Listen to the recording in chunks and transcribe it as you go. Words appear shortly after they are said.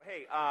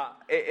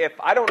If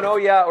I don't know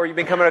you, or you've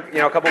been coming,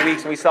 a couple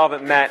weeks and we still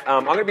haven't met,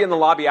 I'm going to be in the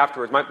lobby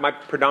afterwards. My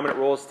predominant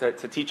role is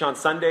to teach on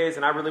Sundays,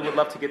 and I really would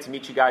love to get to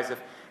meet you guys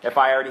if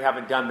I already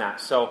haven't done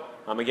that. So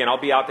again, I'll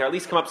be out there. At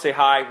least come up, say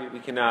hi. We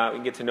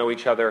can get to know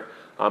each other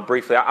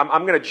briefly.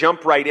 I'm going to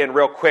jump right in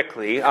real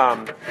quickly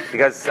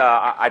because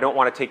I don't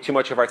want to take too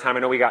much of our time.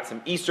 I know we got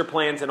some Easter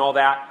plans and all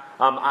that.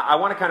 I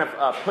want to kind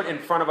of put in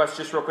front of us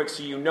just real quick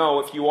so you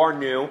know, if you are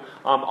new,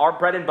 our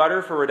bread and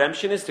butter for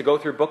redemption is to go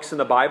through books in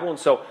the Bible. And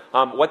so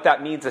what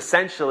that means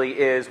essentially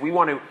is we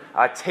want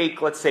to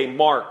take, let's say,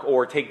 Mark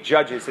or take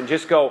Judges and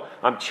just go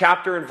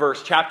chapter and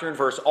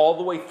verse all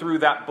the way through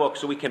that book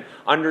so we can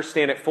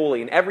understand it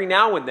fully. And every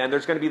now and then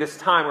there's going to be this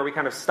time where we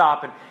kind of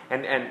stop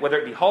and whether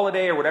it be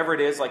holiday or whatever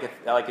it is, like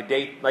a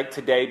day like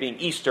today being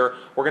Easter,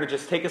 we're going to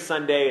just take a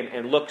Sunday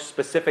and look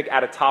specific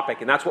at a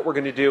topic. And that's what we're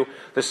going to do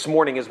this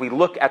morning as we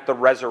look at the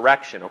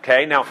resurrection,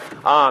 okay? Now,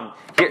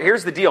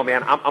 here's the deal,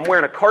 man. I'm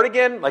wearing a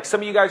cardigan. Like some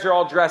of you guys are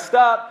all dressed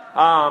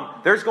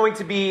up. There's going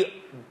to be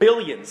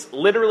billions,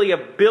 literally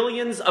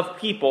billions of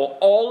people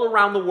all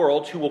around the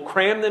world who will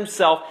cram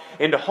themselves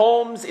into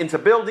homes, into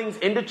buildings,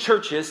 into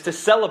churches to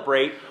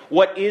celebrate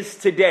what is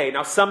today.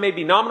 Now, some may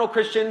be nominal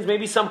Christians,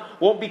 maybe some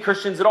won't be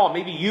Christians at all.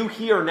 Maybe you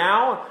here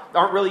now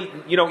aren't really,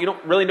 you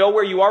don't really know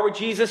where you are with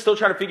Jesus, still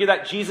trying to figure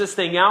that Jesus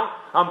thing out,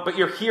 but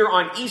you're here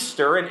on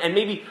Easter, and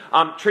maybe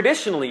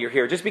traditionally you're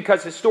here, just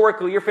because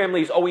historically your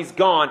family has always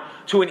gone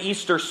to an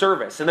Easter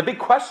service. And the big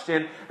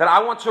question that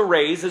I want to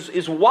raise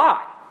is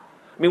why?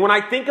 I mean, when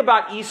I think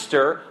about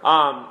Easter,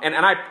 those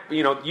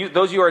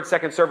of you who are in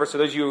second service, or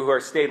those of you who are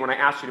stayed when I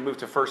asked you to move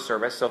to first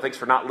service, so thanks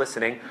for not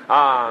listening.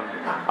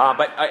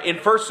 But in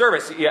first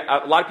service,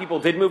 a lot of people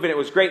did move, and it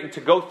was great. And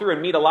to go through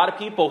and meet a lot of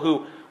people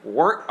who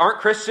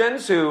aren't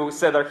Christians, who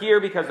said they're here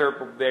because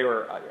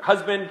their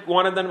husband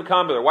wanted them to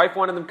come, or their wife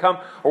wanted them to come,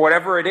 or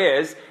whatever it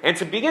is. And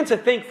to begin to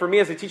think, for me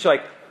as a teacher,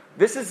 like,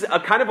 this is a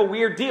kind of a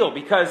weird deal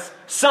because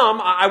some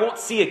I won't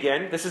see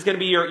again. This is going to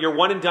be your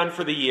one and done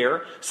for the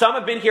year. Some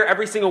have been here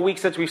every single week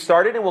since we've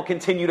started and will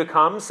continue to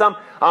come. Some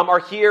are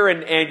here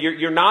and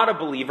you're not a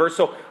believer.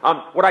 So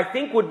what I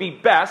think would be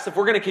best, if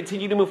we're going to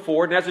continue to move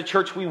forward, and as a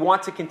church we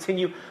want to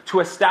continue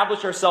to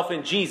establish ourselves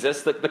in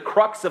Jesus, the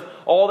crux of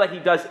all that he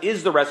does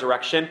is the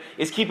resurrection,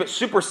 is keep it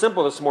super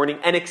simple this morning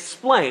and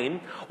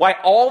explain why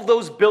all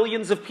those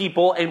billions of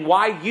people and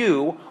why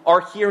you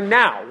are here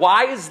now.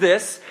 Why is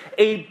this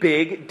a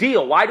big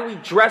deal? Why do we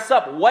dress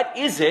up? What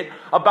is it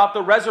about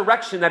the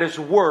resurrection that is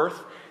worth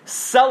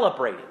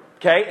celebrating?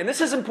 Okay, and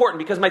this is important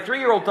because my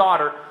 3-year-old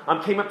daughter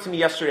came up to me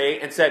yesterday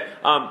and said,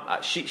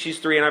 she's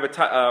 3 and I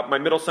have my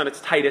middle son, it's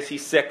Titus,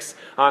 he's 6,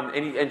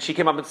 and she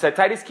came up and said,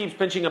 Titus keeps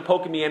pinching and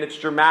poking me and it's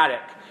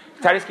dramatic.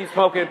 Titus keeps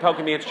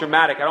poking me, it's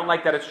dramatic. I don't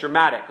like that it's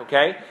dramatic,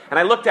 okay? And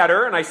I looked at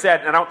her and I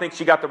said, and I don't think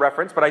she got the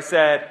reference, but I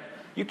said,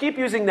 you keep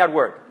using that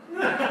word.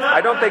 I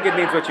don't think it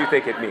means what you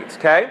think it means,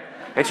 okay?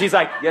 And she's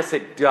like, yes,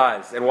 it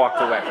does, and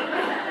walked away.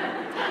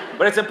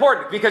 But it's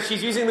important because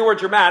she's using the word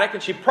dramatic,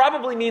 and she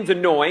probably means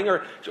annoying,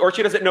 or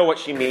she doesn't know what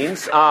she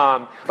means.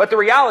 But the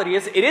reality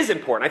is, it is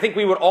important. I think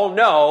we would all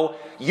know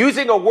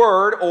using a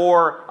word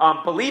or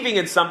believing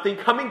in something,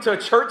 coming to a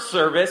church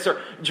service,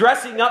 or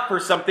dressing up for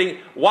something.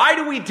 Why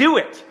do we do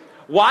it?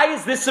 Why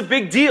is this a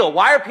big deal?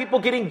 Why are people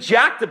getting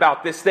jacked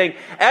about this thing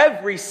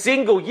every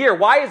single year?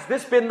 Why has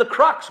this been the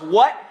crux?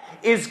 What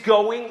is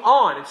going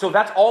on? And so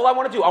that's all I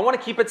want to do. I want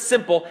to keep it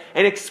simple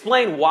and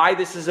explain why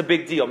this is a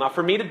big deal. Now,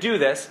 for me to do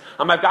this,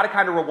 I've got to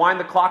kind of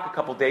rewind the clock a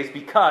couple days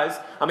because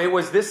it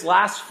was this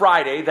last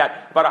Friday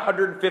that about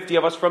 150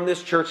 of us from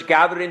this church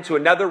gathered into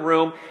another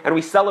room and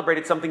we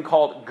celebrated something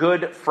called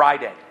Good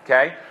Friday.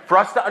 Okay? For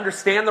us to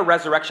understand the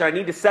resurrection, I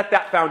need to set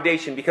that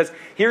foundation because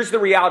here's the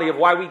reality of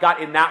why we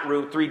got in that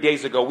room 3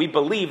 days ago. We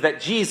believe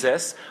that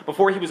Jesus,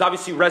 before he was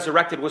obviously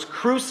resurrected, was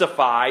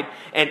crucified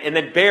and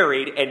then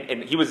buried,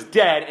 and he was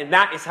dead, and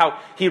that is how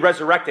he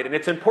resurrected. And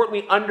it's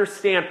important we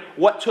understand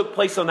what took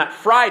place on that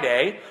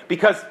Friday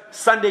because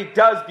Sunday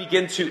does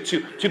begin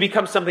to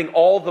become something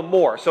all the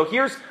more. So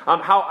here's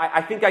how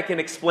I think I can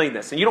explain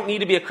this. And you don't need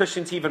to be a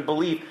Christian to even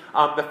believe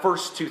the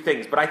first two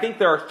things, but I think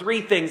there are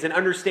 3 things in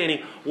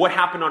understanding what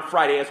happened on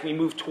Friday as we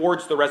move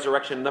towards the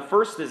resurrection. And the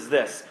first is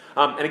this,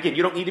 and again,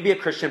 you don't need to be a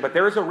Christian, but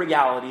there is a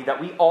reality that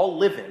we all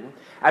live in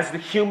as the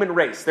human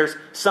race. There's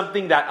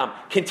something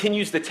that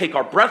continues to take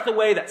our breath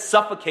away, that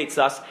suffocates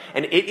us,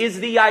 and it is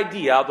the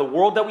idea, the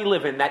world that we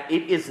live in, that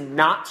it is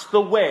not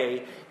the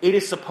way it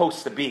is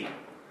supposed to be.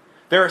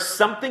 There is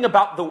something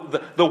about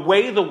the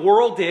way the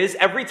world is.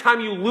 Every time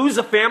you lose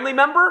a family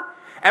member,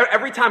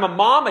 every time a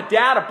mom, a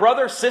dad, a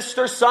brother,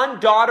 sister, son,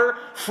 daughter,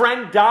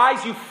 friend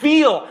dies, you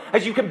feel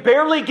as you can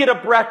barely get a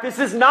breath. This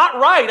is not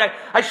right.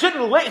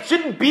 It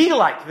shouldn't be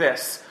like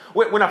this.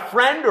 When a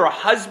friend or a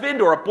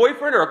husband or a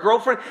boyfriend or a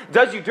girlfriend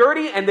does you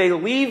dirty and they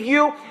leave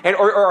you,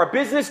 or a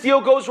business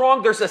deal goes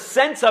wrong, there's a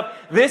sense of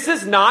this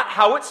is not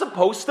how it's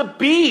supposed to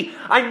be.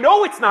 I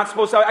know it's not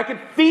supposed to. I can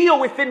feel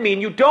within me,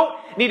 and you don't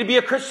need to be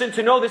a Christian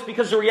to know this,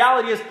 because the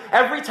reality is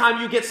every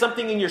time you get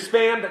something in your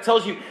spam that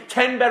tells you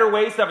 10 better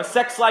ways to have a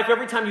sex life,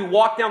 every time you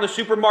walk down the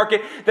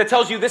supermarket that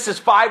tells you this is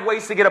 5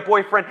 ways to get a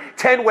boyfriend,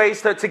 10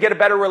 ways to get a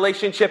better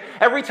relationship,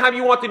 every time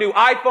you want the new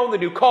iPhone, the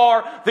new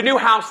car, the new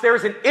house, there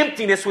is an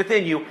emptiness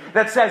within you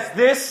that says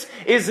this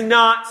is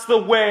not the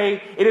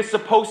way it is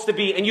supposed to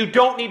be. And you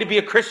don't need to be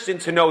a Christian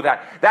to know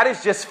that. That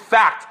is just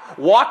fact.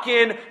 Walk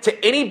in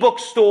to any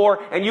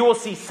bookstore and you will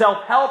see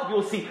self-help, you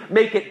will see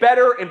make it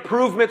better,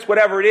 improvements,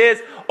 whatever it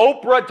is.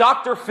 Oprah,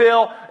 Dr.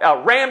 Phil,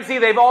 Ramsey,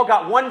 they've all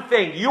got one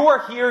thing. You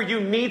are here, you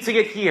need to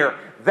get here.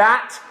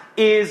 That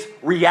is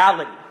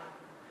reality.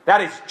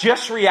 That is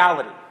just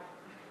reality.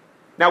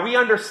 Now we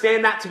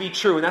understand that to be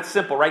true, and that's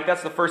simple, right?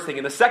 That's the first thing.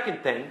 And the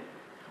second thing,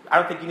 I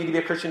don't think you need to be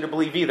a Christian to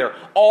believe either.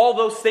 All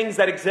those things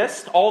that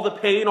exist, all the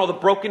pain, all the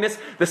brokenness,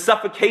 the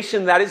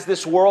suffocation that is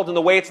this world and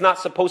the way it's not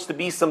supposed to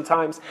be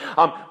sometimes,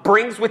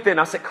 brings within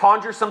us, it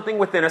conjures something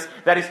within us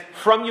that is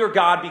from your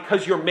God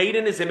because you're made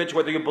in His image,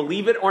 whether you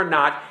believe it or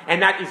not,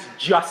 and that is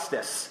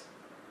justice.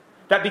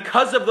 That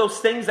because of those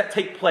things that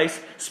take place,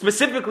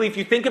 specifically if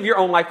you think of your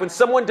own life, when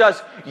someone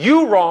does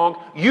you wrong,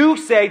 you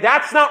say,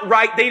 that's not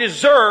right, they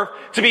deserve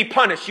to be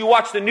punished. You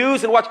watch the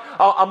news and watch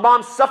a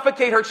mom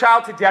suffocate her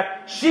child to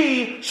death,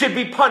 she should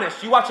be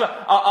punished. You watch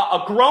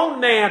a grown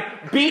man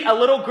beat a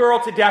little girl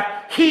to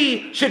death,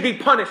 he should be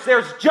punished.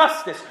 There's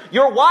justice.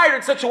 You're wired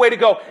in such a way to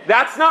go,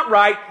 that's not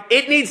right,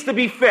 it needs to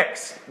be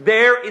fixed.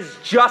 There is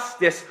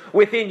justice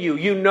within you.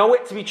 You know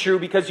it to be true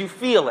because you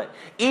feel it,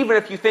 even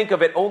if you think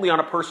of it only on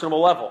a personal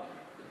level.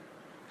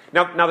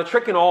 Now the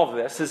trick in all of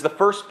this is the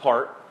first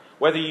part,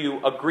 whether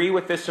you agree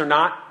with this or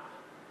not,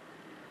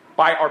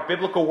 by our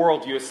biblical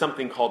worldview is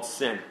something called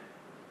sin.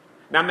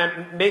 Now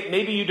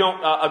maybe you don't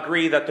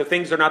agree that the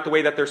things are not the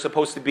way that they're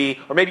supposed to be,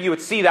 or maybe you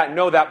would see that and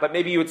know that, but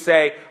maybe you would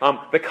say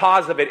the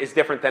cause of it is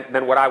different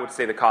than what I would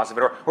say the cause of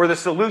it, or the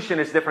solution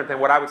is different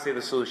than what I would say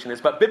the solution is.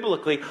 But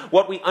biblically,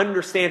 what we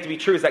understand to be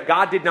true is that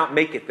God did not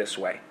make it this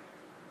way.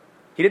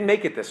 He didn't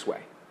make it this way.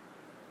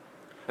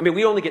 I mean,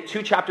 we only get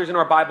 2 chapters in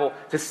our Bible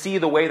to see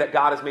the way that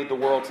God has made the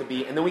world to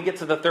be. And then we get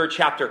to the 3rd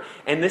chapter,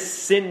 and this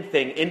sin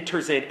thing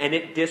enters in, and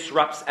it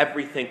disrupts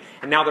everything.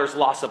 And now there's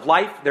loss of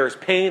life, there's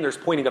pain, there's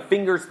pointing of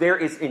fingers, there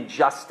is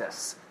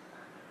injustice.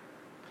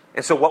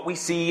 And so what we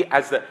see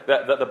as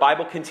the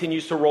Bible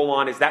continues to roll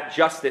on is that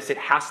justice, it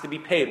has to be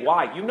paid.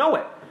 Why? You know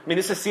it. I mean,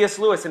 this is C.S.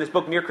 Lewis in his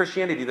book, Mere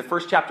Christianity, the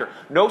 1st chapter.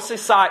 No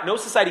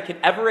society can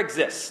ever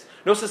exist.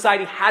 No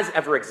society has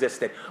ever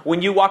existed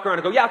when you walk around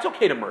and go, yeah, it's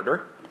okay to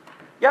murder.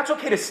 Yeah, it's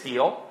okay to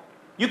steal.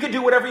 You can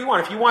do whatever you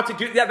want. If you want to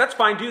do, yeah, that's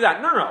fine, do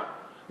that. No.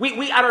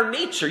 We at our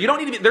nature, you don't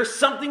need to be, there's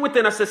something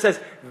within us that says,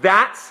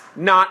 that's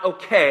not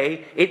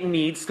okay. It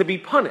needs to be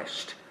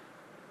punished.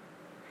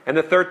 And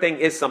the third thing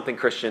is something,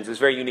 Christians, is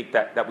very unique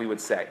that we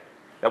would say.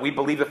 That we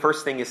believe the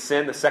first thing is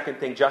sin. The second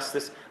thing,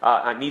 justice,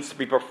 needs to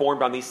be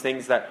performed on these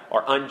things that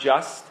are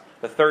unjust.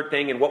 The third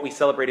thing, and what we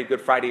celebrated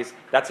Good Friday, is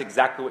that's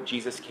exactly what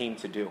Jesus came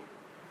to do.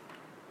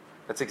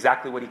 That's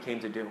exactly what He came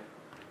to do.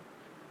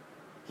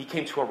 He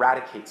came to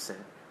eradicate sin.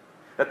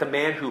 That the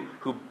man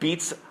who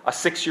beats a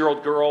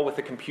 6-year-old girl with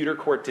a computer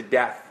cord to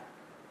death,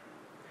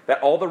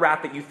 that all the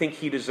wrath that you think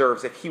he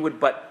deserves, if he would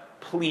but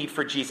plead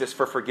for Jesus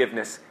for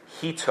forgiveness,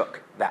 he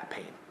took that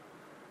pain.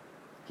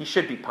 He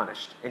should be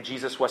punished, and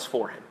Jesus was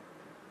for him.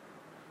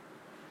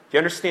 Do you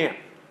understand?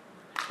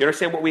 You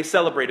understand what we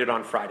celebrated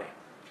on Friday?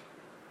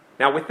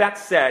 Now, with that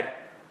said,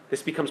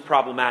 this becomes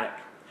problematic.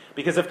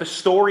 Because if the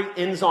story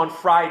ends on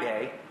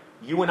Friday,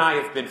 you and I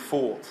have been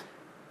fooled.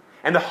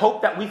 And the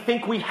hope that we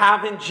think we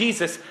have in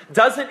Jesus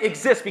doesn't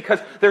exist,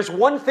 because there's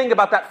one thing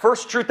about that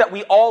first truth that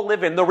we all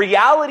live in. The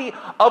reality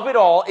of it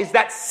all is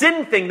that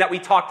sin thing that we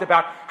talked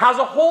about has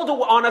a hold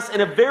on us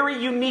in a very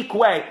unique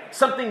way.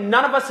 Something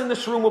none of us in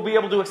this room will be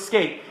able to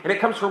escape. And it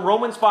comes from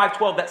Romans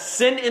 5:12, that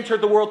sin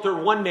entered the world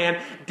through one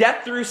man,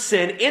 death through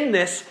sin. In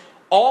this,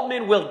 all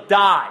men will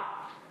die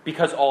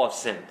because all have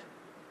sinned.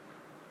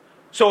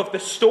 So if the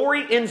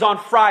story ends on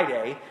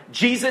Friday,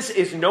 Jesus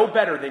is no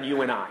better than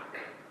you and I.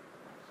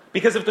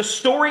 Because if the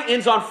story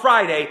ends on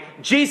Friday,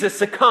 Jesus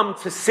succumbed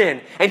to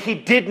sin, and He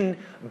didn't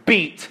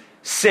beat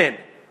sin.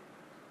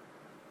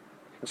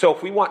 And so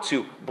if we want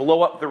to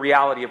blow up the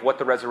reality of what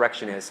the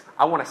resurrection is,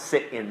 I want to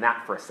sit in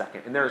that for a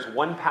second. And there is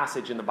one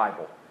passage in the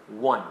Bible,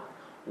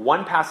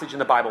 one passage in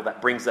the Bible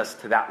that brings us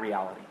to that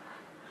reality.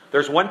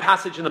 There's one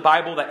passage in the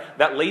Bible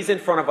that lays in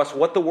front of us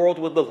what the world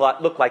would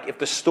look like if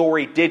the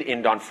story did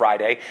end on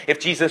Friday, if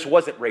Jesus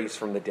wasn't raised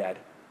from the dead.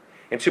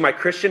 And to my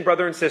Christian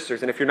brother and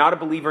sisters, and if you're not a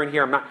believer in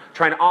here, I'm not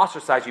trying to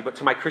ostracize you, but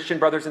to my Christian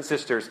brothers and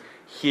sisters,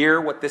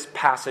 hear what this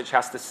passage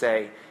has to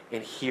say,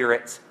 and hear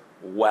it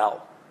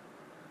well.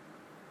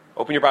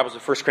 Open your Bibles to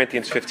 1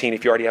 Corinthians 15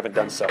 if you already haven't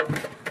done so.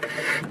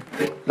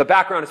 The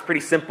background is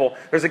pretty simple.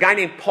 There's a guy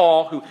named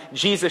Paul who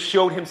Jesus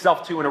showed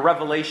himself to in a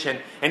revelation,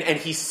 and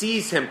he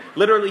sees him,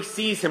 literally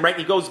sees him, right?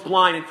 He goes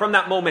blind, and from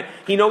that moment,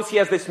 he knows he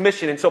has this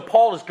mission. And so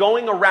Paul is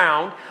going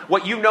around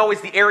what you know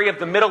is the area of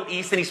the Middle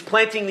East, and he's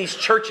planting these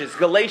churches,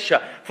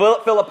 Galatia,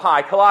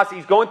 Philippi, Colossae.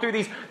 He's going through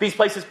these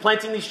places,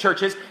 planting these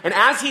churches. And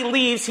as he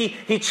leaves,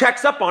 he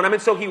checks up on them.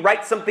 And so he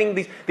writes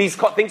these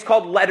things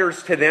called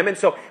letters to them. And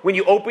so when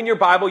you open your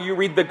Bible, you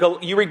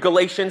read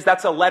Galatians.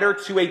 That's a letter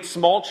to a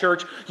small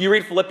church. You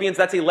read Philippians.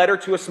 That's a letter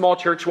to a small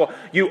church. Well,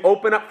 you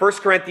open up 1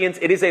 Corinthians.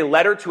 It is a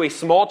letter to a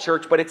small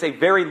church, but it's a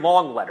very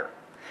long letter.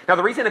 Now,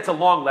 the reason it's a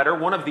long letter,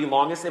 one of the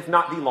longest, if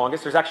not the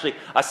longest, there's actually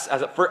a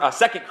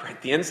 2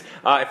 Corinthians,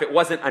 if it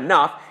wasn't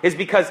enough, is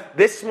because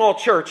this small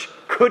church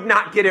could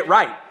not get it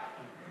right.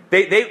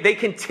 They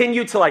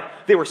continued to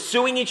they were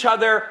suing each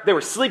other, they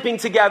were sleeping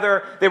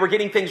together, they were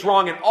getting things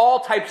wrong in all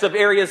types of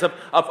areas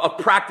of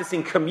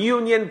practicing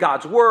communion,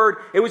 God's word.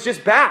 It was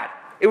just bad.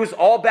 It was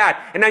all bad.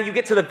 And now you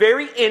get to the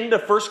very end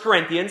of 1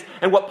 Corinthians,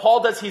 and what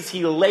Paul does is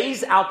he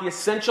lays out the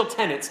essential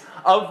tenets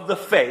of the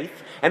faith,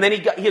 and then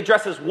he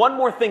addresses one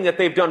more thing that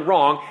they've done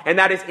wrong, and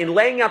that is in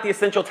laying out the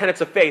essential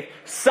tenets of faith,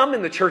 some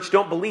in the church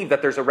don't believe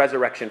that there's a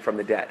resurrection from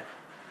the dead.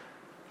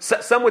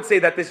 Some would say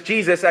that this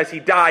Jesus, as he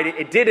died,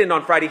 it did end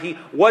on Friday, he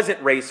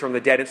wasn't raised from the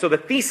dead. And so the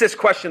thesis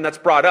question that's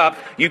brought up,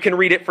 you can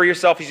read it for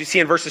yourself as you see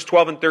in verses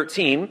 12 and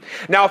 13.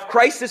 Now, if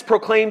Christ is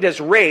proclaimed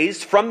as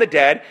raised from the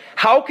dead,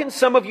 how can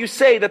some of you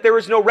say that there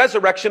is no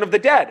resurrection of the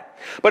dead?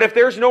 But if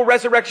there's no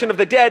resurrection of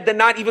the dead, then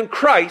not even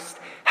Christ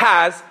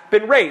has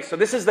been raised. So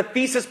this is the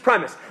thesis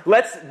premise.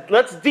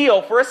 Let's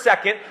deal for a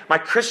second, my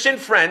Christian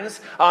friends,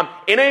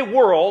 in a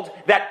world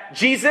that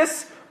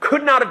Jesus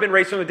could not have been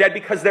raised from the dead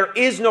because there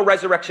is no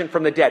resurrection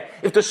from the dead.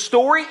 If the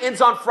story ends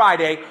on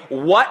Friday,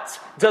 what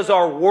does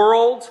our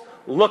world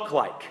look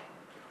like?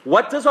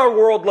 What does our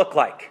world look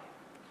like?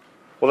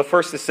 Well, the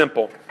first is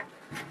simple.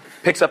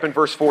 Picks up in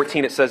verse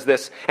 14, it says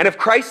this, and if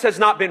Christ has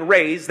not been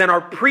raised, then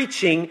our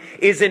preaching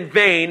is in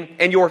vain,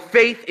 and your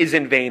faith is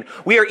in vain.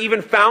 We are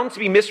even found to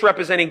be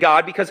misrepresenting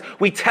God because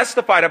we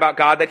testified about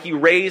God that he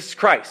raised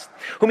Christ,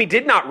 whom he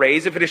did not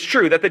raise, if it is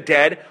true that the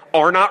dead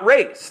are not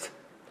raised.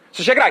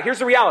 So check it out. Here's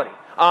the reality.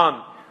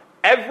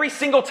 Every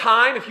single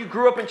time, if you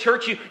grew up in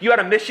church, you had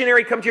a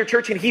missionary come to your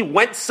church and he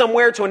went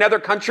somewhere to another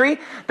country,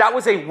 that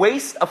was a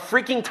waste of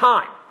freaking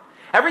time.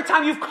 Every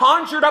time you've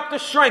conjured up the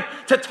strength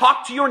to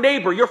talk to your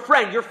neighbor, your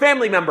friend, your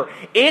family member,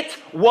 it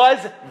was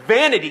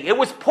vanity. It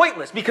was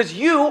pointless because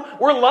you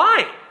were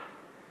lying.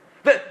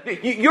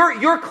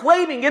 You're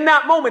claiming in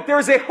that moment there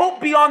is a hope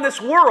beyond this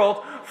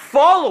world.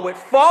 Follow it.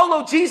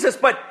 Follow Jesus.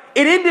 But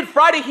it ended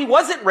Friday. He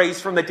wasn't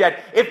raised from the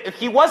dead. If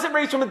he wasn't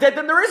raised from the dead,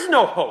 then there is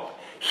no hope.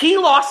 He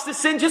lost to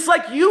sin just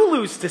like you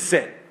lose to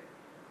sin.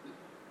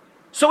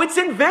 So it's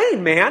in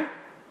vain, man.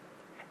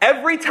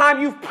 Every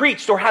time you've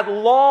preached or had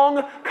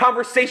long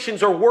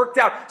conversations or worked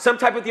out some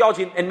type of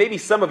theology, and maybe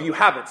some of you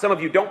haven't. Some of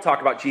you don't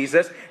talk about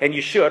Jesus, and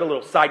you should. A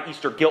little side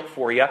Easter guilt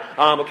for you,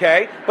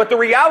 okay? But the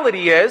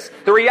reality is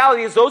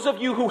those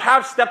of you who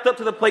have stepped up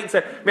to the plate and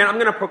said, man, I'm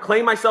going to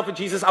proclaim myself in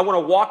Jesus. I want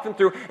to walk them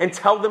through and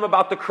tell them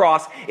about the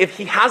cross. If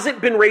he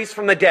hasn't been raised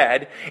from the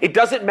dead, it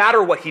doesn't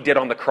matter what he did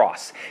on the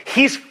cross.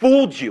 He's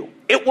fooled you.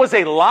 It was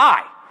a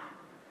lie.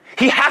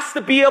 He has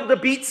to be able to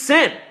beat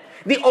sin.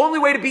 The only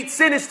way to beat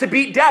sin is to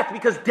beat death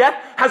because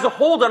death has a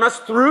hold on us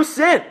through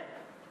sin.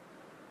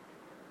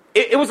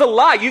 It was a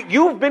lie.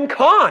 You've been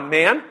conned,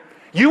 man.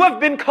 You have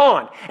been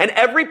conned. And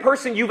every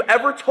person you've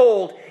ever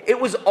told,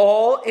 it was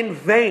all in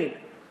vain.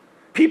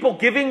 People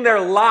giving their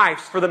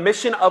lives for the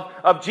mission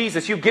of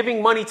Jesus. You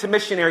giving money to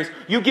missionaries.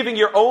 You giving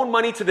your own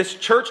money to this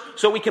church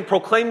so we can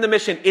proclaim the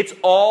mission. It's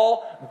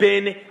all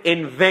been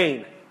in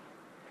vain.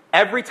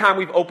 Every time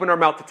we've opened our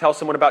mouth to tell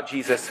someone about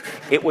Jesus,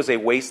 it was a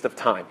waste of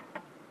time.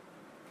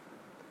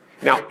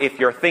 Now, if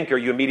you're a thinker,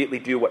 you immediately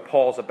do what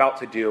Paul's about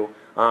to do,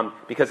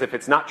 because if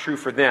it's not true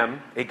for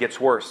them, it gets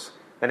worse.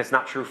 Then it's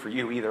not true for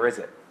you either, is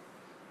it?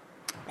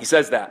 He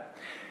says that.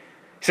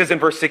 He says in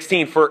verse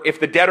 16, for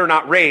if the dead are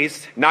not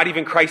raised, not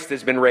even Christ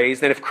has been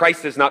raised. And if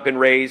Christ has not been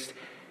raised,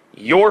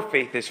 your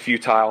faith is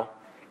futile,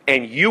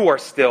 and you are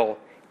still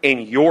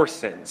in your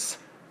sins.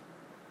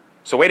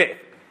 So wait a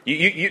minute.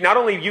 You not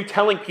only you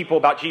telling people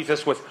about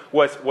Jesus was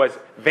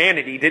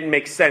vanity, didn't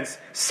make sense.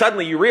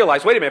 Suddenly you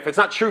realize, wait a minute, if it's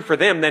not true for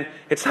them, then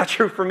it's not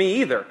true for me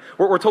either.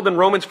 We're told in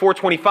Romans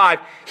 4:25,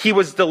 he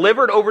was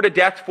delivered over to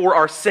death for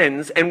our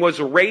sins and was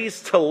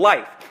raised to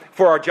life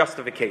for our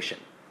justification.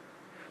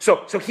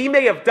 So he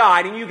may have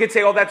died, and you could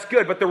say, oh, that's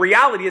good. But the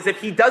reality is,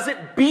 if he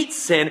doesn't beat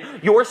sin,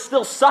 you're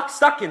still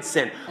stuck in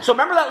sin. So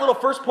remember that little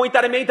first point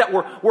that I made, that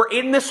we're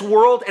in this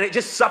world, and it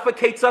just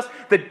suffocates us,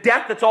 the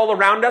death that's all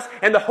around us,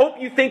 and the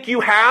hope you think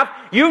you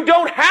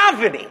don't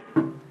have any.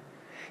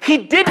 He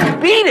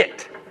didn't beat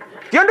it.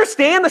 Do you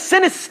understand? The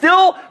sin is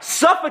still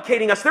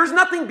suffocating us. There's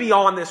nothing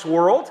beyond this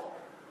world.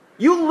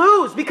 You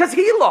lose because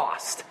he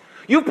lost.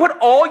 You put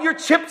all your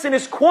chips in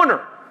his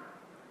corner,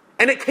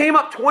 and it came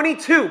up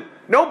 22.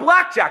 No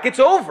blackjack. It's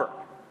over.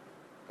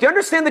 Do you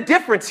understand the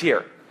difference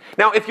here?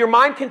 Now, if your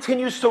mind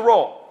continues to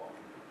roll,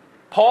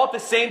 Paul at the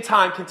same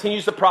time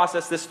continues to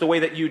process this the way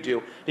that you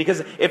do.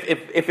 Because if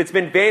it's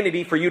been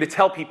vanity for you to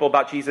tell people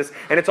about Jesus,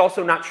 and it's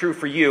also not true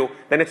for you,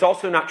 then it's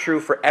also not true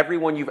for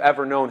everyone you've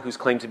ever known who's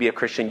claimed to be a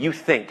Christian you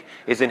think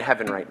is in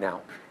heaven right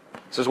now.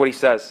 This is what he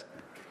says.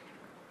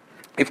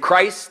 If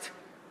Christ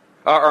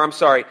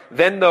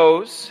Then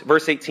those,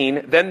 verse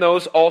 18, then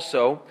those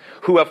also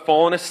who have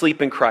fallen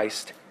asleep in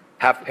Christ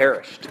have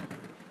perished.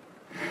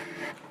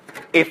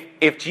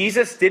 If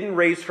Jesus didn't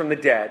raise from the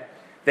dead,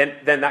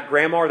 then that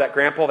grandma or that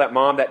grandpa, that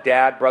mom, that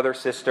dad, brother,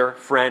 sister,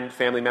 friend,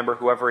 family member,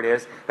 whoever it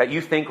is, that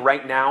you think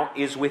right now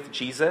is with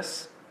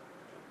Jesus,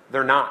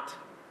 they're not.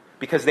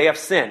 Because they have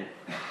sin.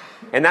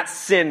 And that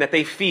sin that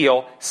they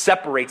feel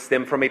separates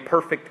them from a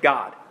perfect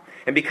God.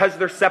 And because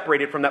they're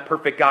separated from that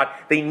perfect God,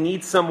 they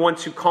need someone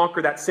to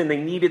conquer that sin.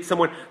 They needed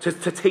someone to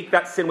take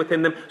that sin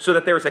within them so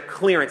that there is a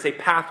clearance, a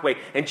pathway.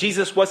 And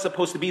Jesus was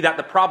supposed to be that.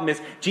 The problem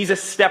is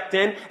Jesus stepped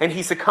in and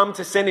he succumbed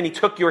to sin and he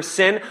took your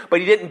sin,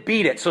 but he didn't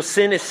beat it. So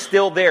sin is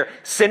still there.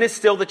 Sin is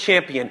still the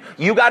champion.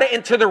 You got to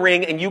enter the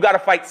ring and you got to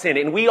fight sin.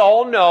 And we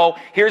all know,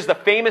 here's the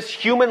famous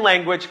human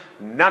language,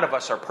 none of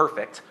us are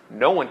perfect.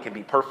 No one can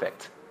be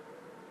perfect.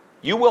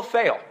 You will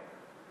fail.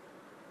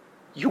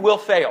 You will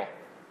fail.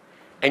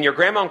 And your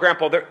grandma and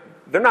grandpa,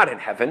 they're not in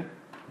heaven.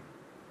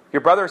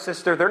 Your brother or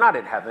sister, they're not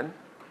in heaven.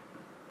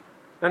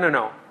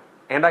 No.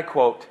 And I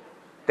quote,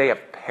 they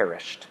have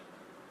perished.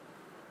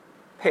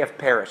 They have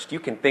perished. You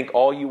can think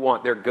all you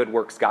want their good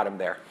works got them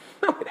there.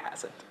 No, it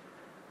hasn't.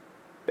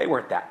 They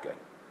weren't that good.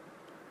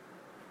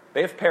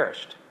 They have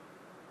perished.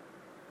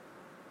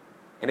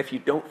 And if you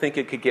don't think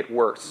it could get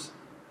worse,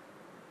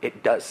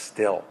 it does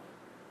still.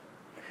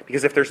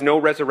 Because if there's no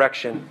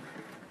resurrection,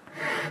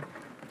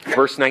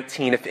 verse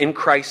 19, if in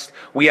Christ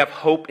we have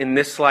hope in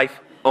this life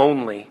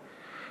only,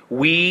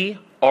 we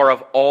are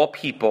of all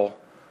people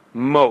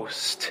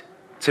most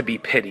to be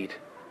pitied.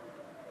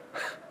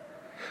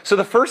 So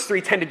the first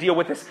three tend to deal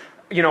with this.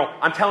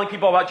 I'm telling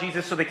people about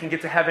Jesus so they can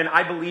get to heaven.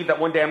 I believe that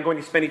one day I'm going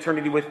to spend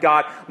eternity with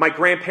God. My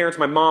grandparents,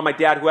 my mom, my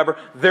dad, whoever,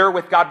 they're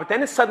with God. But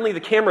then suddenly the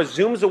camera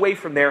zooms away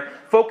from there,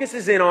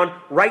 focuses in on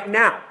right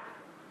now.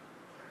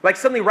 Like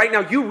suddenly right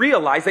now you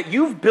realize that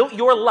you've built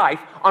your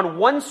life on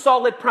one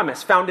solid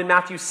premise found in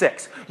Matthew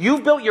 6.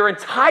 You've built your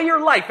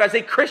entire life as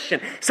a Christian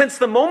since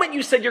the moment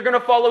you said you're going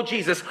to follow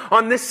Jesus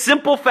on this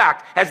simple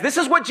fact, as this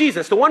is what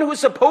Jesus, the one who is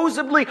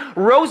supposedly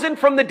risen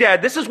from the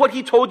dead, this is what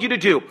he told you to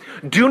do.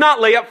 Do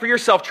not lay up for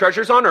yourself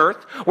treasures on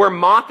earth where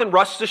moth and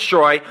rust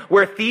destroy,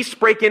 where thieves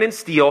break in and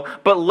steal,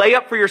 but lay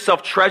up for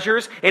yourself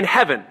treasures in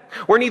heaven,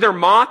 where neither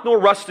moth nor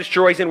rust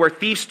destroys and where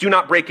thieves do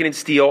not break in and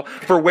steal.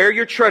 For where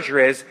your treasure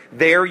is,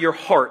 there your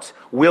heart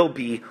will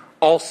be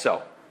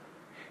also.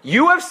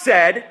 You have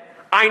said,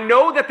 I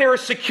know that there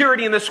is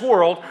security in this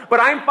world,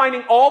 but I'm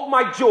finding all of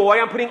my joy,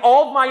 I'm putting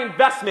all of my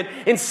investment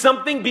in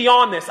something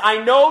beyond this.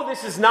 I know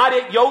this is not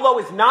it. YOLO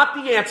is not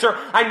the answer.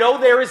 I know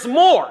there is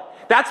more.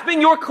 That's been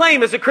your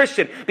claim as a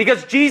Christian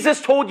because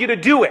Jesus told you to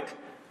do it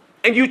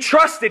and you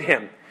trusted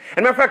him.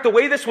 And matter of fact, the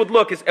way this would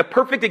look is a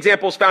perfect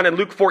example is found in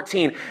Luke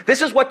 14.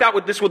 This is what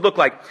this would look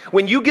like.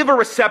 When you give a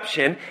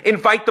reception,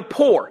 invite the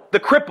poor, the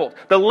crippled,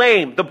 the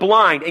lame, the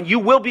blind, and you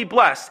will be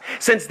blessed,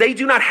 since they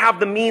do not have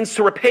the means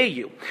to repay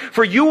you.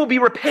 For you will be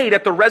repaid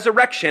at the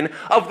resurrection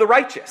of the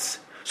righteous.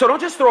 So don't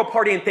just throw a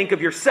party and think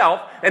of yourself,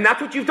 and that's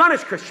what you've done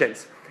as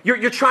Christians.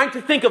 You're trying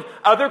to think of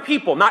other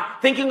people,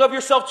 not thinking of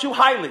yourself too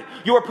highly.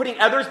 You are putting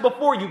others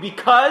before you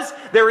because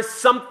there is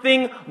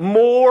something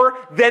more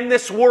than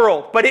this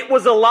world. But it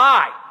was a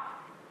lie.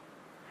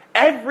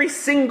 Every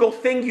single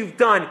thing you've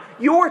done,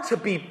 you're to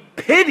be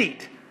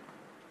pitied.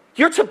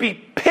 You're to be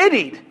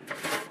pitied.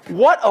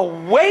 What a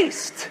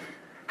waste.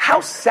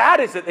 How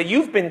sad is it that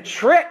you've been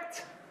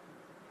tricked?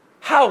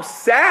 How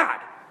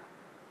sad.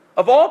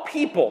 Of all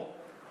people,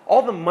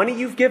 all the money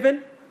you've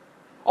given,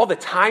 all the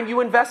time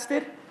you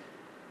invested,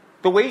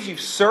 the ways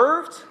you've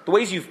served, the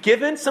ways you've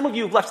given. Some of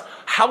you have left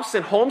house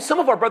and home. Some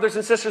of our brothers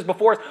and sisters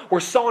before us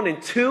were sawn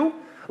in two,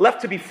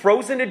 left to be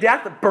frozen to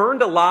death,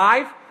 burned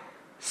alive.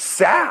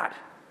 Sad.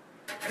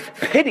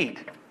 Pitied.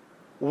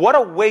 What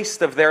a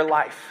waste of their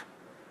life.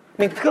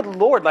 I mean, good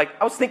Lord, I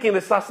was thinking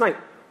this last night.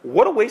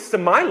 What a waste of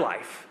my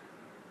life.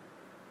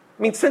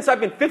 I mean, since I've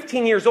been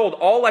 15 years old,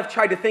 all I've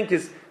tried to think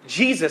is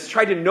Jesus,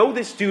 tried to know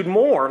this dude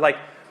more.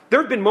 There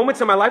have been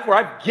moments in my life where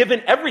I've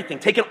given everything,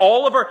 taken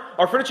all of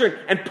our furniture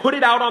and put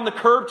it out on the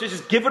curb to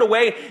just give it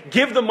away,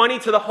 give the money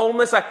to the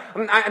homeless.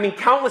 I mean,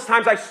 countless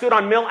times I've stood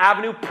on Mill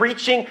Avenue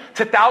preaching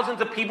to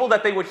thousands of people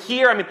that they would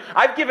hear. I mean,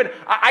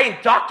 I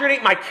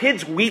indoctrinate my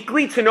kids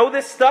weekly to know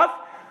this stuff.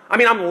 I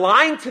mean, I'm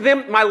lying to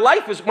them. My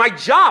life is my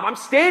job. I'm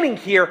standing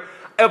here.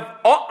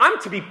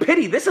 I'm to be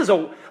pitied. This is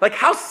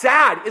how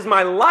sad is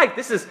my life?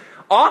 This is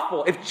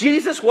awful. If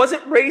Jesus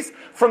wasn't raised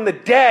from the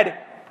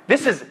dead,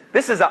 this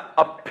is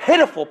a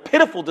pitiful,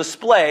 pitiful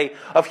display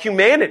of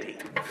humanity.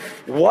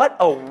 What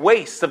a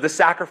waste of the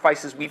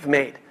sacrifices we've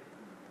made.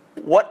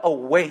 What a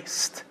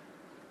waste.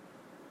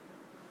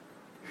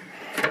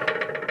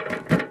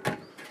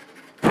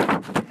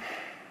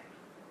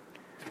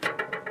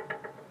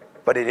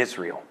 But it is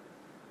real.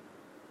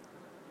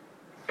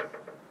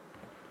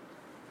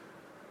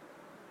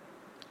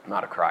 I'm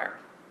not a crier.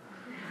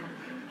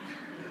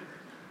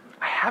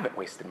 I haven't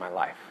wasted my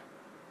life.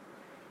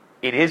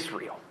 It is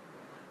real.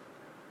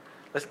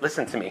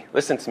 Listen to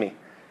me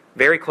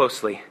very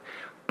closely.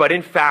 But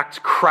in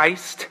fact,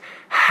 Christ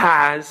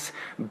has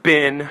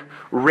been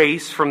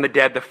raised from the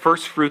dead, the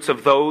first fruits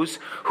of those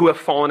who have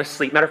fallen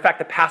asleep. Matter of fact,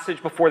 the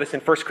passage before this in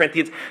 1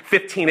 Corinthians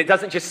 15, it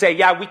doesn't just say,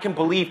 yeah, we can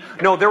believe.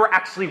 No, there were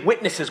actually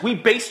witnesses. We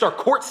based our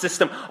court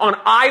system on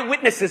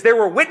eyewitnesses. There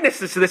were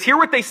witnesses to this. Hear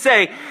what they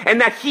say.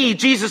 And that he,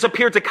 Jesus,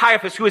 appeared to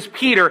Caiaphas, who is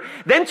Peter,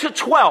 then to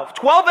 12.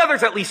 12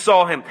 others at least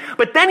saw him.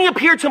 But then he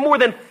appeared to more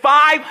than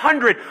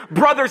 500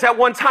 brothers at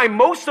one time,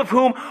 most of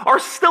whom are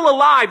still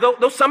alive,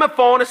 though some have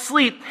fallen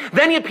asleep.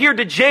 Then he appeared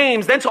to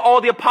James, then to all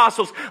the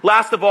apostles,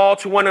 last of all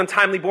to one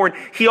untimely born.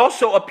 He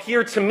also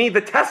appeared to me,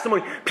 the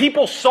testimony.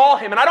 People saw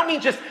him, and I don't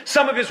mean just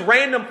some of his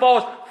random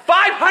followers.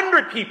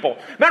 500 people.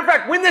 Matter of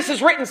fact, when this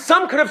is written,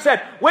 some could have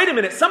said, wait a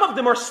minute, some of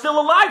them are still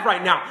alive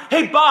right now.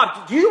 Hey,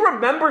 Bob, do you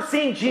remember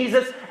seeing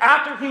Jesus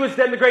after he was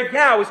dead in the grave?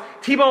 Yeah, it was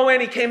T-Bone,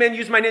 he came in,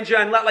 used my ninja,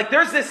 and like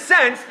there's this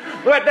sense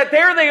that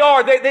there they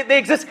are, they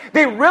exist.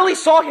 They really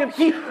saw him.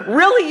 He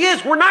really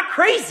is. We're not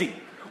crazy.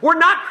 We're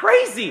not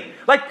crazy.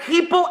 Like,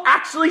 people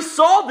actually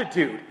saw the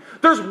dude.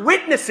 There's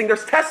witnessing,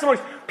 there's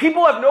testimonies.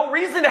 People have no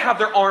reason to have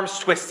their arms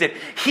twisted.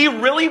 He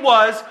really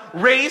was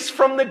raised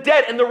from the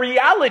dead. And the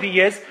reality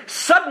is,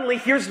 suddenly,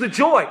 here's the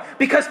joy.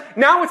 Because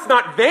now it's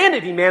not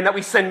vanity, man, that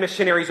we send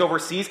missionaries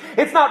overseas.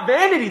 It's not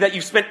vanity that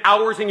you spent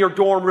hours in your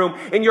dorm room,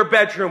 in your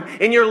bedroom,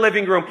 in your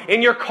living room,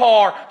 in your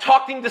car,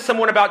 talking to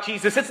someone about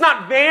Jesus. It's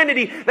not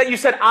vanity that you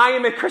said, I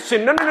am a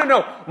Christian.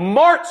 No.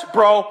 March,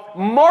 bro.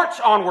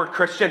 March onward,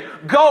 Christian.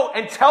 Go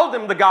and tell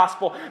them the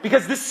gospel.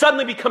 Because this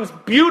suddenly becomes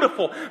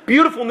beautiful,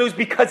 beautiful news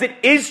because it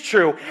is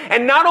true.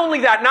 And not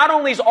only that, not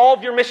only is all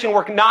of your mission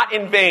work not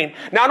in vain,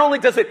 not only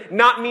does it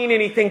not mean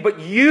anything, but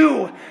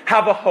you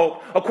have a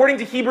hope. According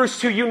to Hebrews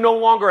 2, you're no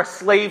longer a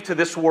slave to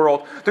this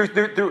world through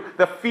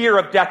the fear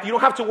of death. You don't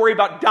have to worry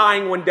about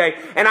dying one day,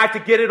 and I have to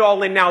get it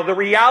all in now. The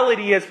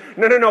reality is,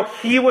 no,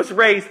 he was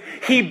raised,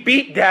 he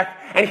beat death,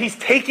 and he's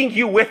taking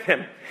you with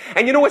him.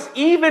 And you know what's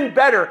even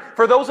better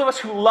for those of us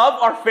who love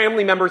our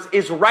family members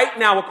is right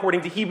now,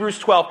 according to Hebrews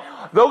 12,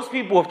 those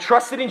people who have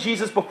trusted in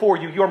Jesus before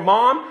you, your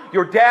mom,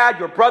 your dad,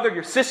 your brother,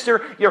 your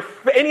sister,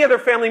 any other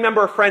family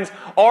member or friends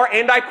are,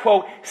 and I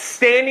quote,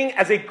 standing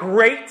as a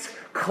great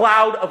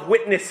cloud of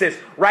witnesses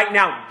right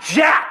now,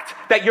 jacked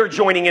that you're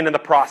joining in the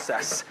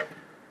process.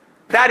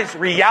 That is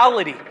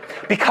reality.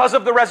 Because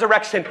of the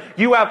resurrection,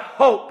 you have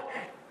hope.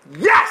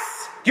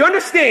 Yes! Do you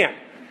understand?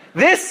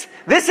 This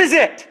is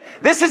it.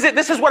 This is it.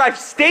 This is what I've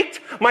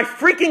staked my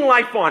freaking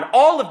life on.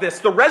 All of this,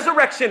 the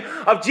resurrection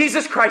of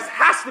Jesus Christ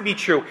has to be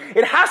true.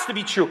 It has to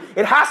be true.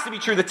 It has to be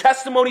true. The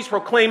testimonies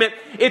proclaim it.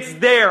 It's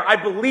there. I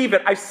believe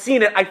it. I've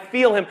seen it. I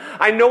feel him.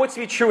 I know it to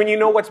be true. And you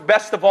know what's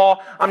best of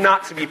all? I'm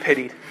not to be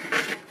pitied.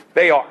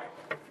 They are.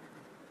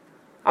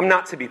 I'm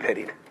not to be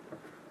pitied.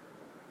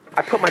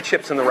 I put my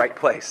chips in the right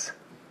place.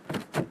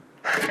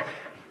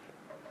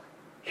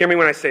 Hear me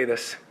when I say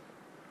this.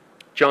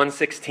 John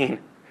 16.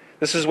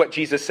 This is what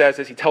Jesus says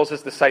as he tells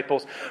his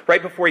disciples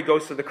right before he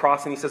goes to the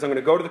cross, and he says, I'm going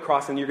to go to the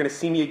cross and you're going to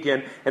see me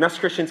again. And us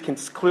Christians can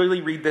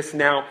clearly read this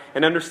now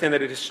and understand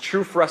that it is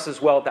true for us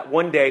as well, that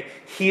one day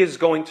he is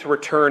going to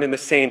return in the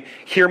same.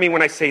 Hear me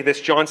when I say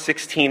this, John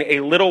 16, a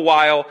little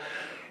while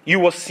you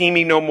will see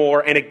me no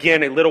more, and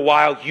again a little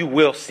while you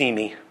will see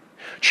me.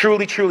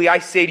 Truly, truly, I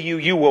say to you,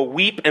 you will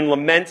weep and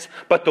lament,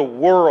 but the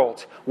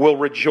world will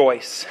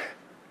rejoice.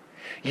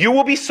 You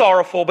will be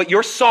sorrowful, but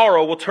your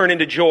sorrow will turn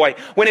into joy.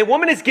 When a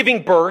woman is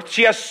giving birth,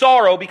 she has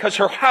sorrow because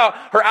her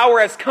hour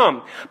has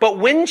come. But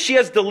when she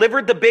has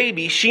delivered the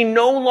baby, she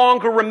no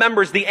longer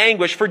remembers the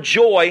anguish for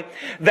joy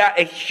that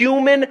a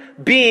human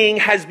being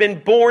has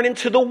been born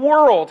into the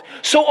world.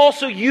 So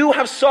also you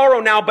have sorrow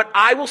now, but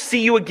I will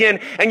see you again,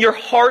 and your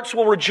hearts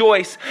will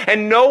rejoice,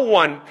 and no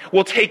one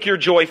will take your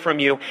joy from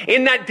you.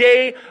 In that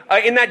day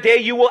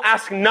you will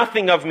ask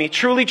nothing of me.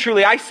 Truly,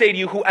 truly, I say to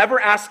you, whoever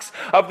asks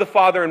of the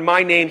Father in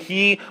my name,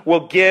 he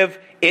will give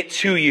it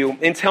to you.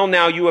 Until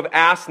now you have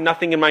asked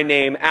nothing in my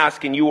name.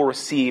 Ask and you will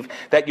receive,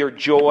 that your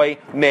joy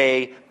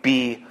may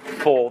be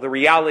full. The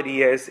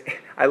reality is,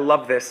 I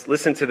love this,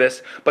 listen to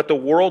this, but the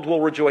world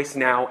will rejoice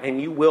now,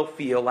 and you will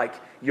feel like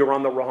you're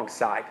on the wrong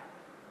side.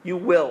 You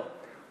will.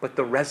 But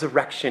the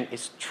resurrection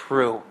is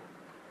true.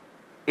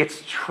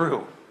 It's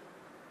true.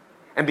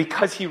 And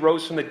because he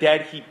rose from the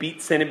dead, he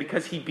beat sin. And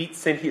because he beat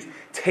sin, he's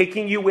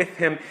taking you with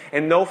him.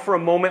 And though for a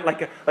moment,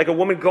 like a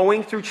woman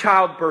going through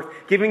childbirth,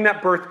 giving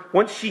that birth,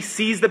 once she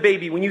sees the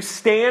baby, when you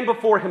stand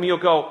before him, you'll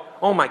go,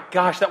 oh my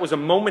gosh, that was a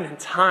moment in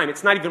time.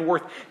 It's not even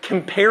worth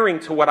comparing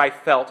to what I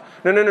felt.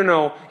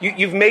 No.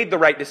 You've made the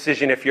right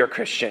decision if you're a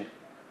Christian.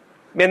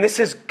 Man, this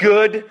is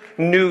good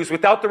news.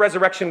 Without the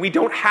resurrection, we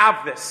don't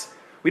have this.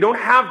 We don't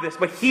have this.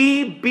 But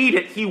he beat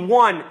it. He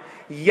won.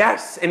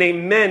 Yes and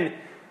amen.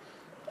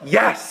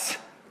 Yes,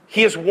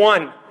 he has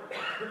won.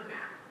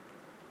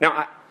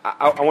 Now,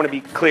 I want to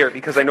be clear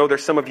because I know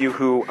there's some of you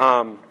who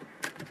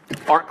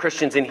aren't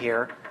Christians in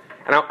here.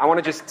 And I want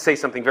to just say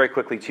something very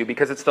quickly to you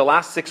because it's the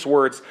last 6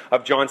 words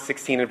of John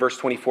 16 and verse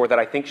 24 that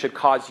I think should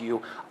cause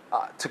you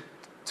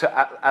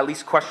to at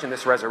least question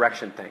this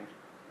resurrection thing.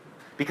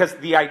 Because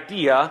the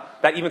idea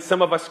that even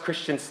some of us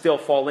Christians still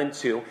fall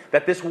into,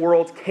 that this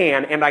world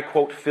can, and I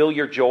quote, fill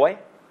your joy.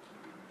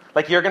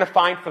 Like you're going to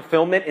find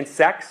fulfillment in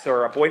sex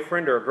or a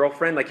boyfriend or a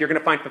girlfriend. Like you're going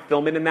to find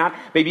fulfillment in that.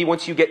 Maybe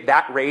once you get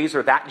that raise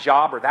or that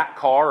job or that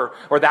car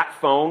or that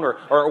phone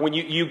or when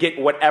you get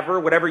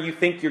whatever you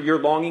think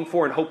you're longing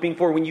for and hoping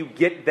for, when you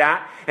get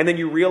that and then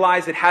you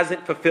realize it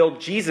hasn't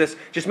fulfilled, Jesus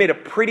just made a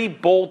pretty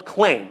bold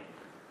claim.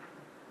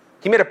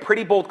 He made a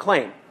pretty bold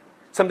claim.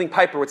 Something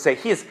Piper would say,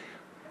 he is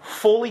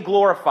fully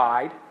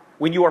glorified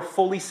when you are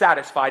fully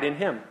satisfied in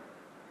him.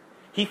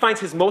 He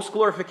finds his most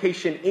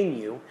glorification in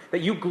you, that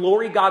you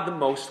glory God the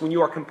most when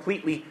you are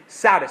completely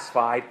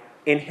satisfied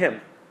in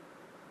him.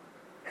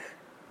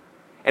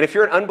 And if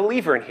you're an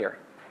unbeliever in here,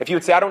 if you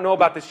would say, I don't know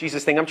about this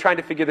Jesus thing, I'm trying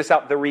to figure this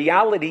out, the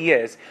reality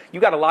is,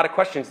 you got a lot of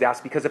questions to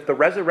ask, because if the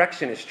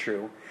resurrection is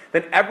true,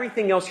 then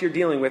everything else you're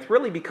dealing with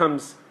really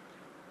becomes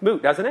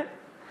moot, doesn't it?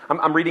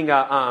 I'm reading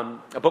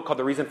a book called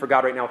The Reason for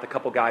God right now with a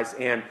couple guys,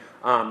 and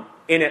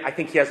in it, I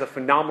think he has a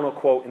phenomenal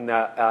quote in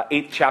the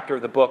 8th chapter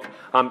of the book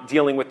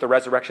dealing with the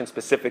resurrection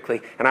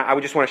specifically. And I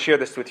would just want to share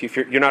this with you if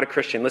you're not a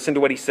Christian. Listen to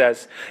what he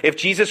says. If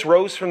Jesus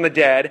rose from the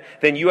dead,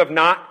 then you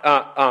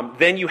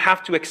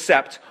have to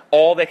accept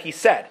all that he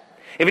said.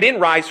 If he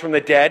didn't rise from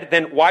the dead,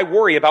 then why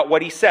worry about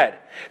what he said?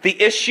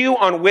 The issue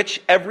on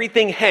which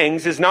everything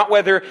hangs is not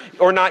whether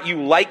or not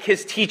you like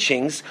his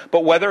teachings,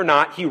 but whether or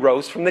not he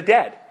rose from the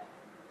dead.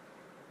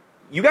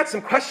 You got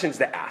some questions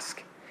to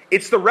ask.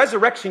 It's the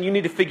resurrection you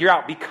need to figure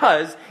out,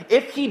 because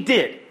if he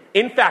did,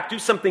 in fact, do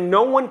something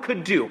no one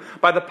could do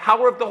by the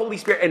power of the Holy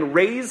Spirit and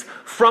raise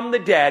from the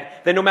dead,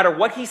 then no matter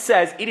what he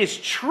says, it is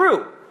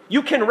true.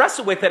 You can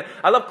wrestle with it.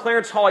 I love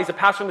Clarence Hall. He's a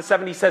pastor in the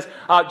 70s. He says,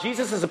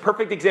 Jesus is a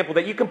perfect example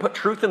that you can put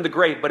truth in the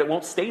grave, but it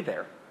won't stay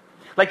there.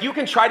 Like you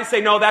can try to say,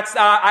 no,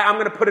 I'm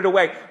going to put it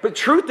away. But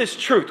truth is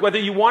truth, whether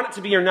you want it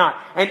to be or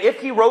not. And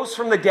if he rose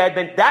from the dead,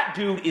 then that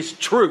dude is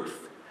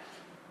truth.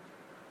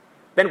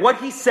 Then what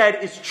he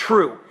said is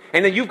true.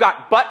 And then you've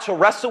got but to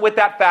wrestle with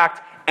that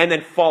fact and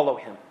then follow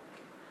him.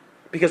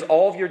 Because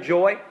all of your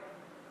joy,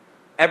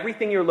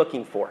 everything you're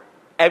looking for,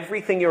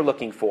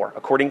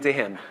 according to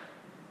him,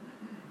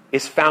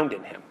 is found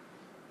in him.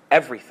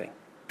 Everything.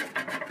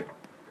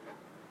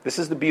 This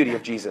is the beauty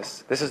of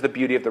Jesus. This is the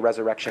beauty of the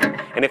resurrection.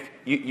 And if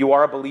you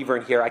are a believer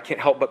in here, I can't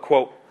help but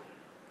quote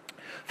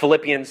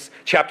Philippians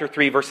chapter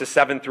 3, verses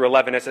 7 through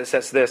 11, as it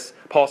says this.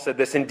 Paul said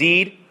this,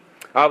 indeed,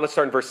 let's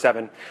start in verse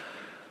 7.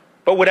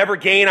 But whatever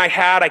gain I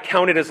had, I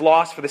counted as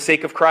loss for the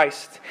sake of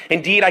Christ.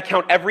 Indeed, I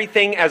count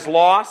everything as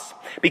loss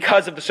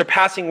because of the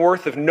surpassing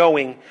worth of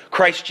knowing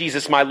Christ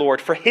Jesus my Lord.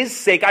 For his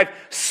sake, I've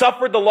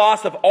suffered the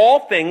loss of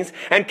all things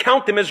and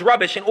count them as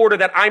rubbish in order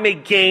that I may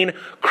gain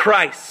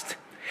Christ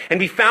and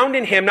be found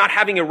in him, not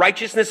having a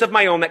righteousness of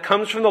my own that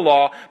comes from the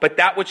law, but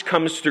that which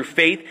comes through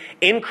faith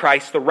in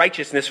Christ, the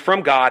righteousness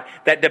from God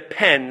that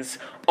depends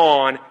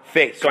on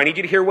faith. So I need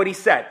you to hear what he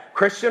said.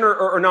 Christian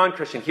or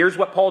non-Christian, here's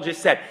what Paul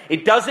just said.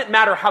 It doesn't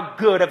matter how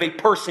good of a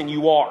person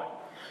you are.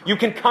 You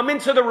can come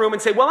into the room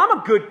and say, well, I'm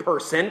a good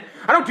person.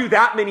 I don't do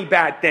that many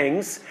bad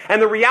things.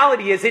 And the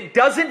reality is, it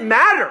doesn't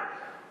matter.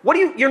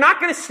 You're not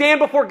going to stand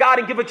before God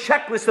and give a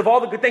checklist of all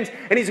the good things,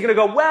 and he's going to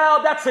go,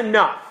 well, that's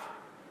enough.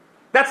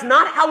 That's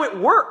not how it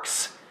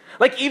works.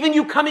 Like even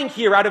you coming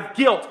here out of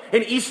guilt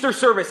in Easter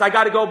service, I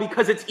got to go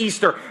because it's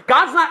Easter.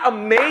 God's not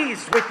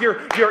amazed with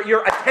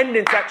your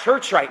attendance at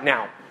church right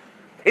now.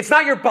 It's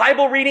not your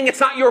Bible reading.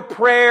 It's not your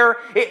prayer.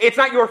 It's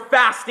not your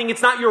fasting.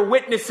 It's not your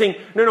witnessing.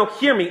 No,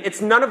 hear me.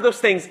 It's none of those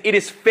things. It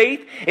is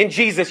faith in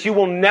Jesus. You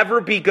will never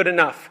be good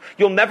enough.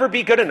 You'll never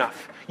be good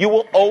enough. You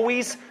will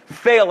always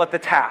fail at the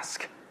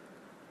task.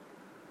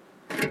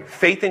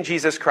 Faith in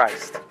Jesus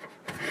Christ.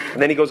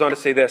 And then he goes on to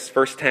say this,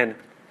 verse 10.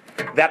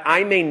 That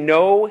I may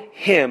know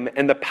him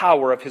and the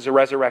power of his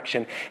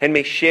resurrection, and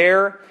may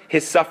share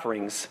his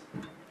sufferings,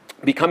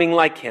 becoming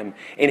like him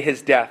in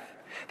his death,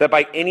 that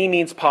by any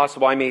means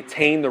possible I may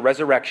attain the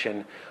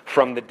resurrection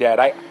from the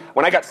dead.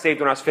 When I got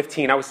saved when I was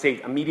 15, I was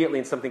saved immediately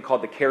in something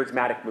called the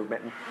charismatic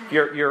movement. And if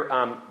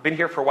you're been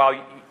here for a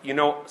while, you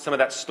know some of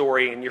that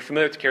story, and you're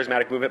familiar with the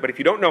charismatic movement. But if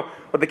you don't know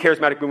what the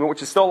charismatic movement,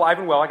 which is still alive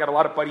and well, I got a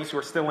lot of buddies who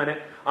are still in it.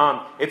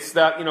 It's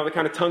the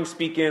kind of tongue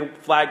speaking,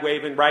 flag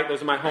waving, right?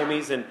 Those are my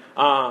homies, and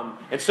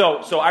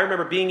so I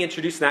remember being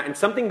introduced to that. And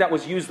something that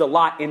was used a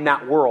lot in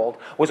that world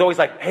was always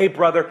like, "Hey,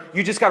 brother,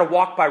 you just got to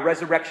walk by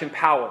resurrection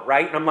power,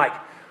 right?" And I'm like,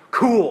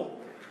 "Cool.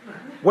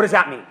 What does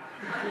that mean?"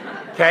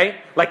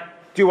 Okay, am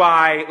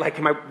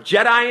I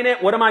Jedi-ing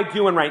it? What am I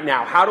doing right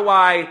now? How do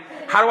I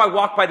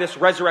walk by this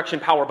resurrection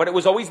power? But it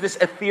was always this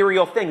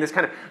ethereal thing, this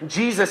kind of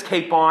Jesus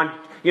cape on,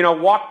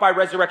 walk by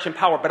resurrection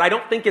power. But I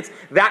don't think it's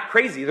that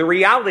crazy. The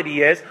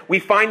reality is we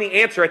find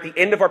the answer at the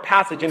end of our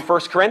passage in 1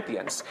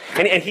 Corinthians.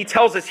 And he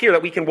tells us here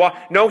that we can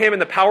know him in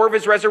the power of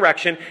his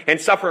resurrection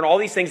and suffer in all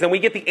these things. Then we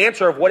get the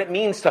answer of what it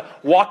means to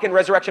walk in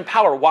resurrection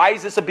power. Why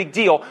is this a big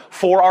deal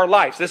for our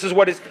lives? This is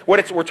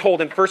we're told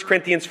in 1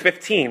 Corinthians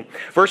 15,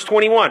 verse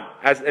 21.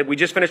 As we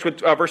just finished with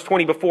verse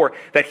 20 before,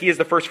 that he is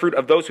the first fruit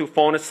of those who've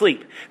fallen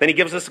asleep. Then he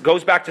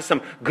goes back to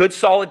some good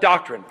solid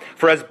doctrine.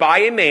 For as by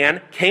a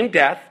man came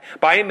death,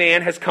 by a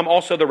man has come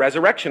also the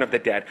resurrection of the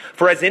dead.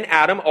 For as in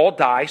Adam all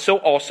die, so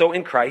also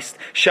in Christ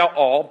shall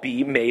all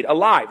be made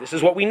alive. This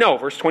is what we know.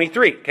 Verse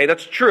 23. Okay,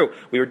 that's true.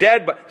 We were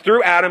dead, but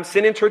through Adam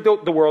sin entered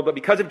the world, but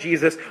because of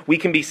Jesus we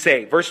can be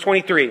saved. Verse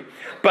 23.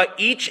 But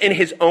each in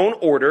his own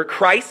order,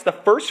 Christ the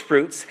first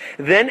fruits,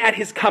 then at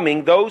his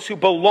coming those who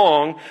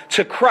belong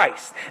to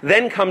Christ.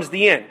 Then comes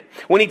the end,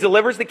 when he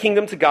delivers the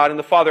kingdom to God and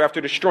the Father after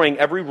destroying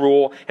every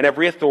rule and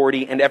every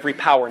authority and every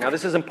power. Now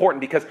this is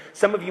important because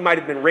some of you might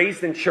have been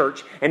raised in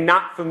church and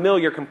not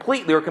familiar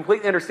completely or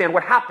completely understand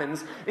what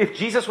happens if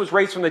Jesus was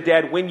raised from the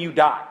dead when you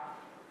die.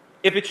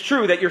 If it's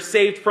true that you're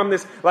saved from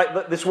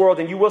this world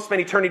and you will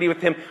spend eternity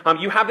with him,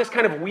 you have this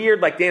kind of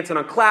weird like dancing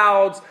on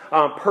clouds,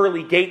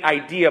 pearly gate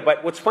idea.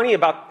 But what's funny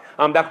about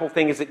that whole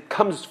thing is it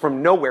comes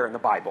from nowhere in the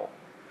Bible.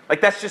 Like,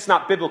 that's just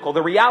not biblical.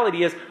 The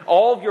reality is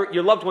all of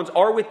your loved ones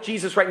are with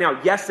Jesus right now,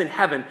 yes, in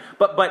heaven.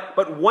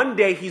 But one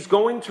day he's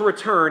going to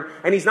return,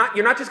 and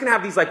you're not just going to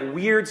have these like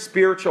weird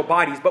spiritual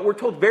bodies, but we're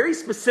told very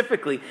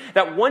specifically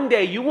that one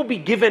day you will be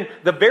given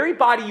the very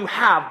body you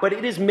have, but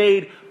it is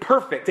made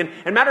perfect. And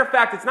matter of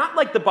fact, it's not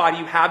like the body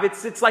you have.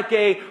 It's like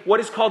what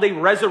is called a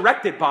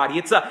resurrected body.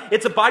 It's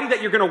a body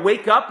that you're going to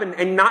wake up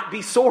and not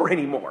be sore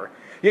anymore.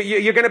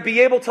 You're going to be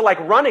able to like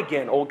run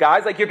again, old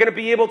guys. Like you're going to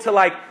be able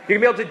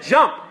to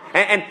jump.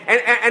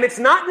 And it's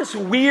not this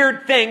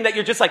weird thing that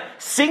you're just like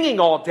singing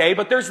all day,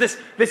 but there's this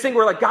thing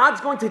where like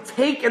God's going to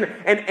take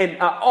and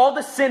all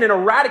the sin and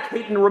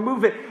eradicate and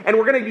remove it, and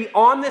we're going to be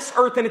on this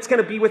earth and it's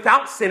going to be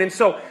without sin. And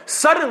so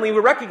suddenly we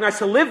recognize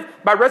to live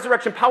by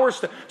resurrection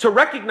powers to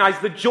recognize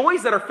the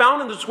joys that are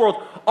found in this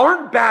world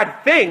aren't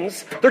bad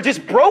things, they're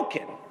just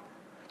broken.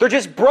 They're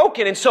just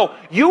broken. And so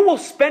you will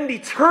spend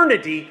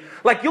eternity,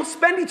 like you'll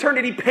spend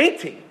eternity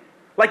painting,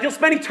 like you'll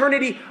spend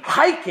eternity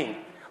hiking.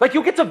 Like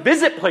you'll get to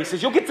visit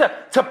places. You'll get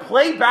to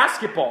play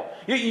basketball.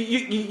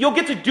 You'll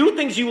get to do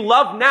things you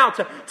love now,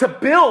 to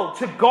build,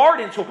 to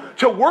garden,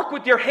 to work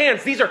with your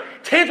hands. These are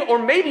tangible. Or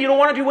maybe you don't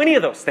want to do any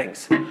of those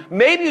things.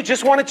 Maybe you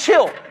just want to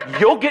chill.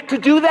 You'll get to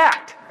do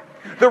that.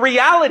 The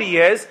reality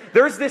is,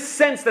 there's this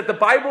sense that the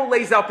Bible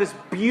lays out this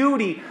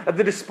beauty of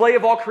the display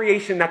of all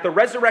creation, that the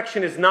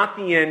resurrection is not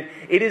the end,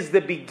 it is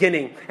the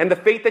beginning. And the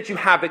faith that you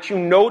have, that you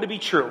know to be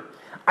true.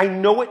 I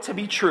know it to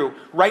be true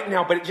right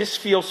now, but it just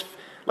feels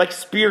like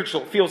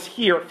spiritual. It feels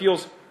here. It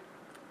feels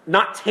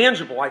not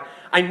tangible.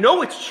 I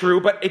know it's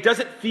true, but it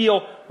doesn't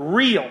feel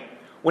real.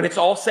 When it's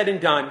all said and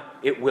done,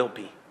 it will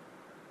be.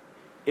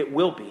 It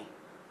will be.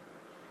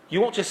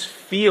 You won't just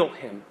feel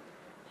him.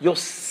 You'll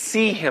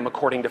see him,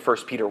 according to 1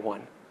 Peter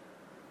 1.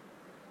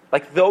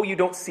 Like, though you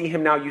don't see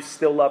him now, you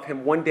still love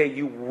him. One day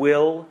you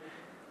will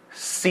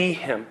see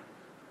him.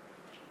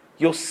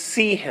 You'll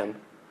see him.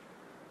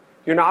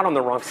 You're not on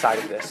the wrong side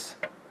of this.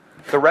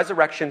 The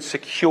resurrection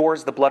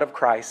secures the blood of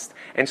Christ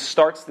and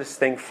starts this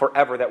thing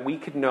forever, that we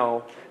could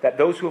know that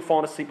those who have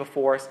fallen asleep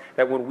before us,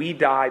 that when we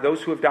die,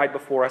 those who have died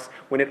before us,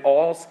 when it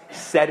all's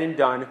said and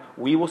done,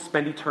 we will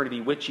spend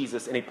eternity with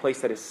Jesus in a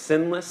place that is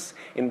sinless,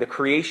 in the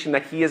creation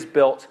that he has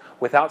built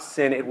without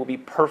sin. It will be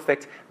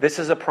perfect. This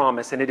is a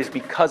promise, and it is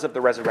because of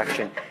the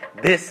resurrection.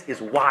 This is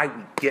why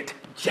we get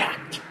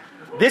jacked.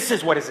 This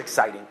is what is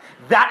exciting.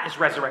 That is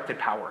resurrected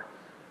power.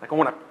 Like, I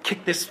want to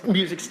kick this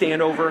music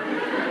stand over.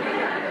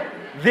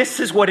 This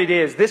is what it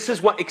is. This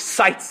is what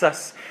excites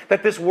us.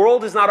 That this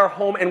world is not our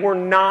home and we're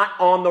not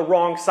on the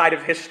wrong side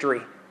of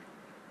history.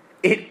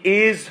 It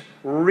is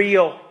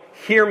real.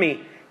 Hear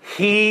me.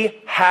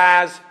 He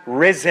has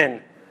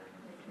risen.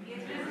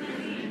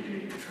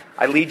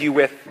 I leave you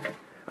with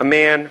a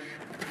man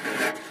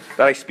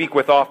that I speak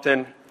with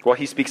often. Well,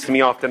 he speaks to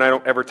me often. I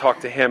don't ever talk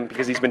to him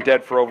because he's been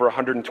dead for over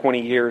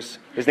 120 years.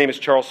 His name is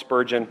Charles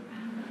Spurgeon.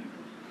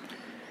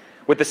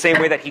 With the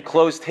same way that he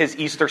closed his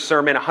Easter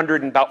sermon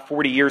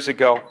 140 years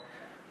ago.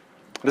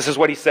 This is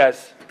what he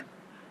says.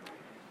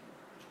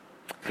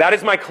 That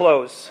is my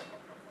close.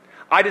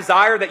 I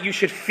desire that you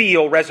should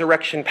feel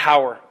resurrection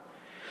power.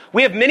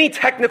 We have many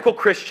technical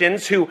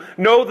Christians who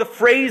know the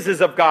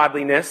phrases of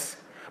godliness,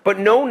 but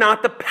know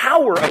not the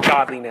power of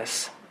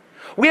godliness.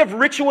 We have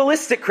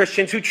ritualistic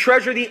Christians who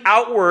treasure the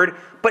outward,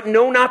 but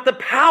know not the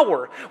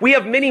power. We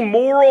have many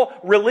moral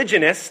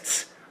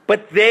religionists,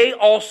 but they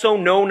also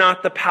know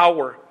not the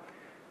power.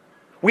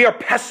 We are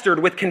pestered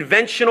with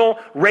conventional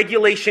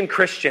regulation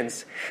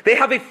Christians. They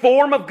have a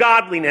form of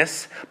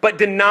godliness, but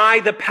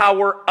deny the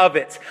power of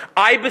it.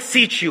 I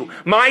beseech you,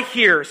 my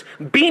hearers,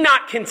 be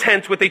not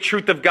content with the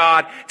truth of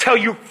God till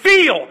you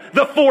feel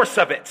the force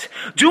of it.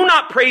 Do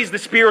not praise the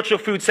spiritual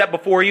food set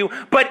before you,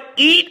 but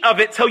eat of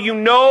it till you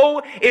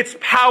know its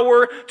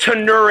power to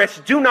nourish.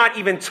 Do not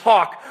even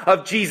talk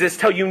of Jesus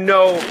till you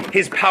know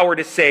his power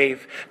to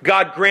save.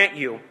 God grant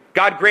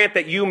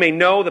that you may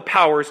know the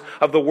powers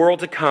of the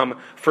world to come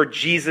for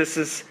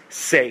Jesus'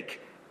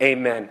 sake.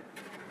 Amen.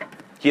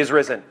 He is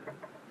risen.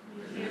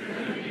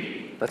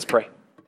 Let's pray.